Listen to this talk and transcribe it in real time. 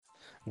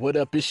What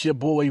up? It's your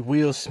boy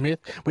Will Smith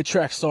with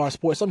Trackstar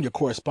Sports. I'm your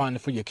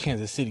correspondent for your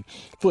Kansas City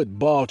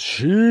football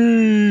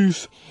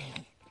Chiefs.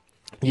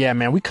 Yeah,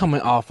 man, we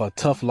coming off a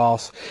tough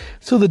loss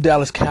to the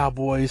Dallas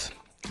Cowboys,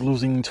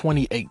 losing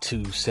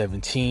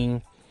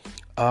 28-17.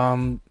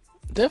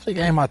 Definitely a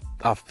game I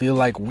feel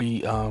like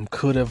we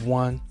could have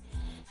won.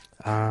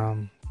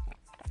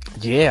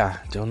 Yeah,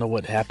 don't know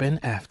what happened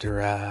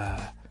after.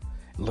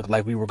 Looked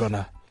like we were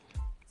gonna.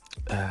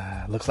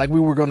 Looks like we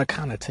were going to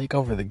kind of take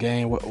over the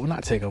game. Well,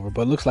 not take over,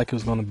 but it looks like it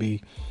was going to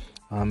be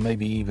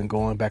maybe even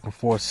going back and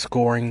forth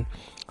scoring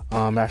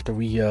after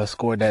we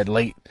scored that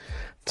late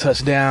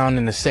touchdown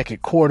in the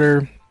second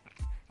quarter.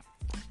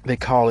 They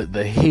call it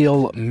the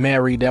Hail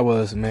Mary. That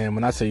was, man,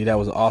 when I tell you that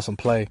was an awesome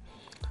play,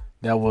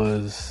 that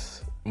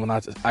was when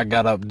I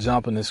got up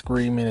jumping and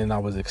screaming, and I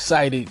was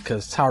excited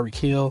because Tyreek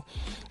Hill,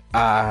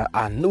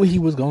 I knew he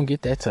was going to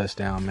get that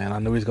touchdown, man. I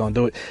knew he was going to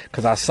do it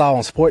because I saw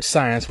on Sports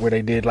Science where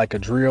they did like a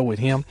drill with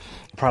him,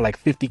 probably like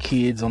 50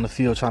 kids on the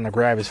field trying to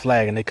grab his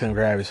flag, and they couldn't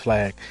grab his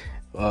flag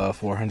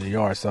for 100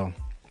 yards. So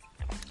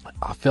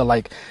I felt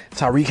like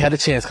Tyreek had a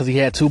chance because he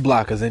had two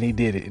blockers, and he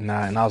did it. And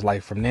I was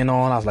like, from then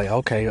on, I was like,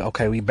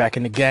 okay, we back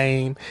in the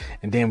game.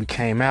 And then we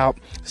came out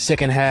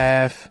second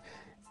half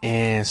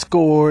and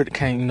scored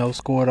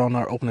on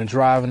our opening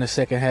drive in the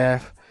second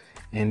half.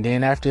 And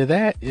then after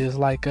that is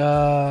like,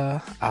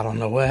 I don't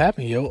know what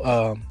happened,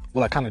 yo.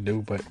 Well, I kind of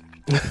do, but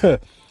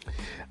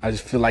I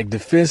just feel like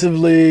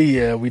defensively,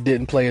 yeah, we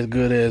didn't play as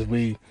good as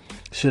we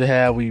should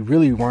have. We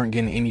really weren't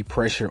getting any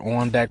pressure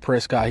on Dak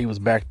Prescott. He was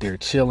back there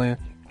chilling.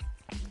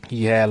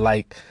 He had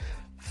like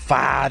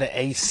 5 to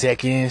 8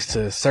 seconds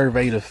to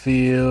survey the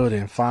field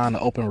and find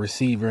an open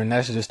receiver, and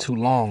that's just too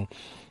long.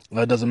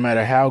 It doesn't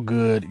matter how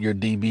good your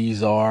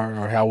DBs are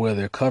or how well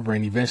they're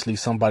covering. Eventually,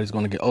 somebody's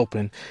going to get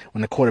open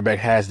when the quarterback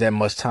has that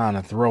much time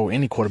to throw.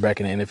 Any quarterback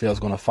in the NFL is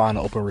going to find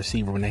an open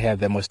receiver when they have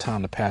that much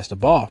time to pass the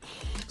ball.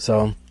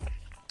 So,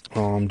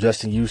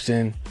 Justin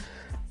Houston,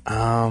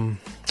 I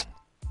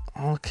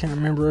can't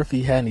remember if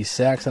he had any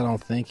sacks. I don't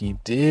think he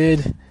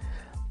did.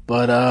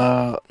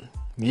 But,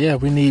 yeah,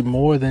 we need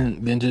more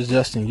than just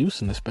Justin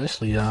Houston,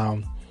 especially.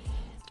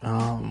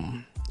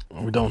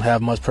 We don't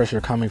have much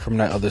pressure coming from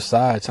that other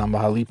side. Tamba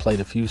Hali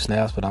played a few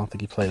snaps, but I don't think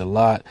he played a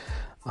lot.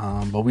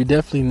 But we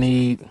definitely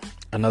need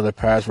another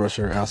pass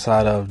rusher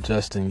outside of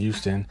Justin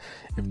Houston.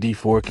 If D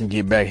Ford can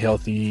get back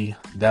healthy,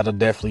 that'll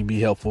definitely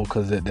be helpful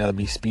because that'll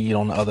be speed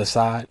on the other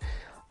side.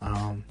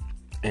 And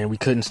we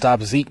couldn't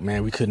stop Zeke,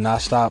 man. We could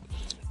not stop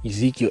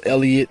Ezekiel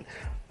Elliott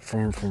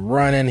from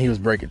running. He was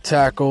breaking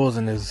tackles,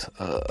 and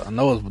I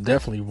know it was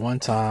definitely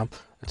one time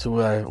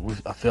to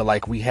I feel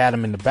like we had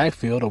him in the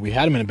backfield,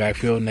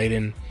 and they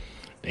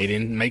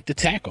didn't make the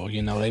tackle,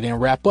 they didn't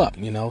wrap up,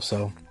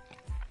 so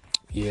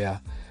yeah.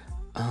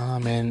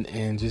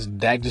 And just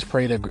Dak just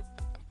played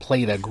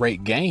a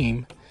great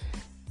game,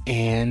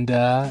 and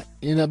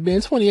ended up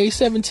being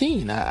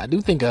 28-17. I do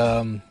think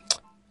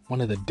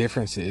one of the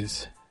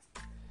differences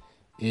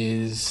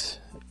is,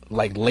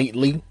 like,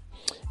 lately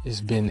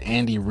it's been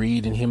Andy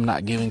Reid and him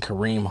not giving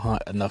Kareem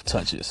Hunt enough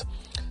touches.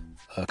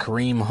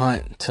 Kareem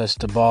Hunt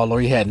touched the ball,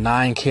 or he had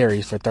 9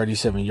 carries for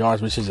 37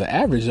 yards, which is an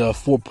average of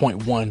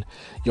 4.1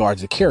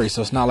 yards a carry.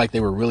 So it's not like they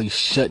were really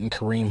shutting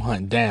Kareem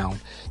Hunt down.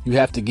 You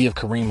have to give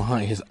Kareem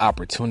Hunt his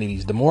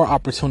opportunities. The more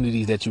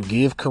opportunities that you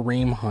give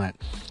Kareem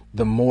Hunt,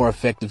 the more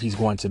effective he's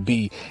going to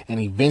be. And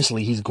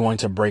eventually he's going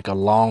to break a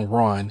long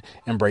run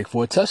and break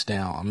for a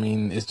touchdown. I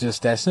mean, it's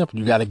just that simple.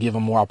 You got to give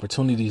him more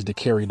opportunities to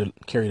carry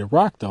the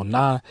rock, though.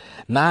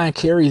 Nine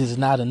carries is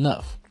not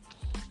enough.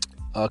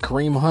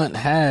 Kareem Hunt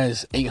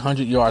has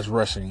 800 yards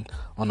rushing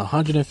on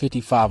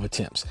 155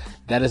 attempts.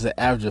 That is an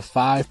average of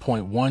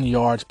 5.1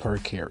 yards per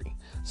carry.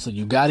 So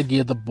you got to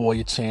give the boy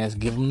a chance,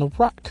 give him the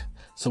rock.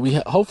 So we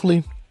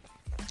hopefully,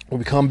 when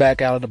we come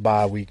back out of the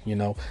bye week,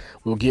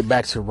 we'll get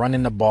back to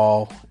running the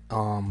ball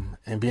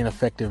and being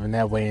effective in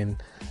that way,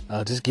 and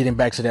just getting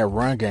back to that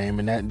run game.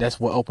 And that's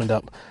what opened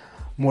up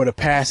more the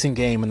passing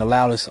game and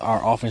allowed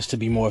our offense to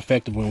be more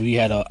effective when we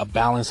had a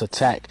balanced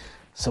attack.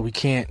 So we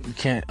can't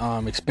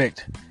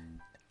expect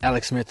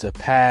Alex Smith to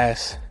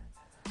pass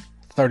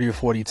 30 or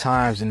 40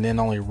 times and then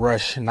only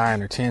rush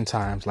 9 or 10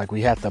 times. Like,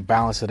 we have to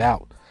balance it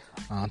out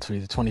to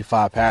either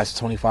 25 passes,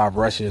 25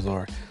 rushes,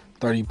 or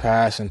 30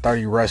 passes and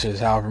 30 rushes,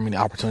 however many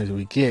opportunities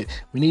we get.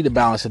 We need to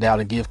balance it out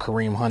and give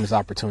Kareem Hunt his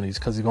opportunities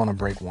because he's going to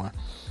break one.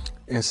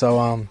 And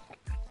so,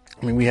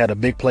 we had a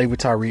big play with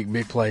Tyreek,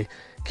 big play.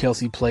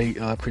 Kelsey played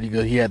pretty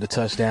good. He had the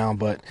touchdown,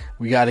 but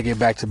we got to get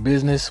back to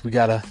business. We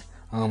got to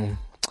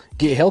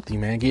get healthy,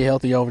 man. Get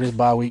healthy over this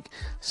bye week.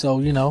 So,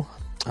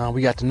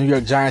 we got the New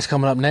York Giants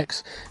coming up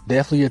next.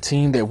 Definitely a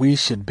team that we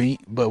should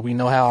beat, but we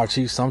know how our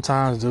Chiefs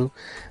sometimes do.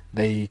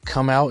 They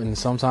come out and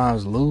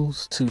sometimes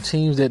lose to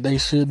teams that they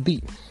should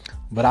beat.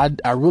 But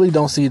I really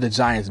don't see the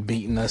Giants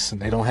beating us,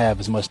 and they don't have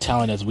as much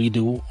talent as we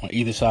do on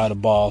either side of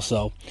the ball.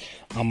 So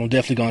I'm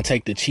definitely going to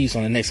take the Chiefs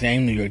on the next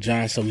game, New York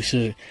Giants. So we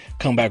should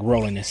come back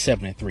rolling at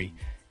 7-3.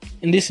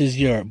 And this is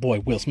your boy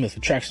Will Smith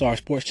with Trackstar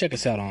Sports. Check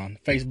us out on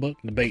Facebook,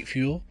 Debate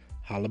Fuel.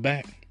 Holla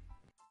back.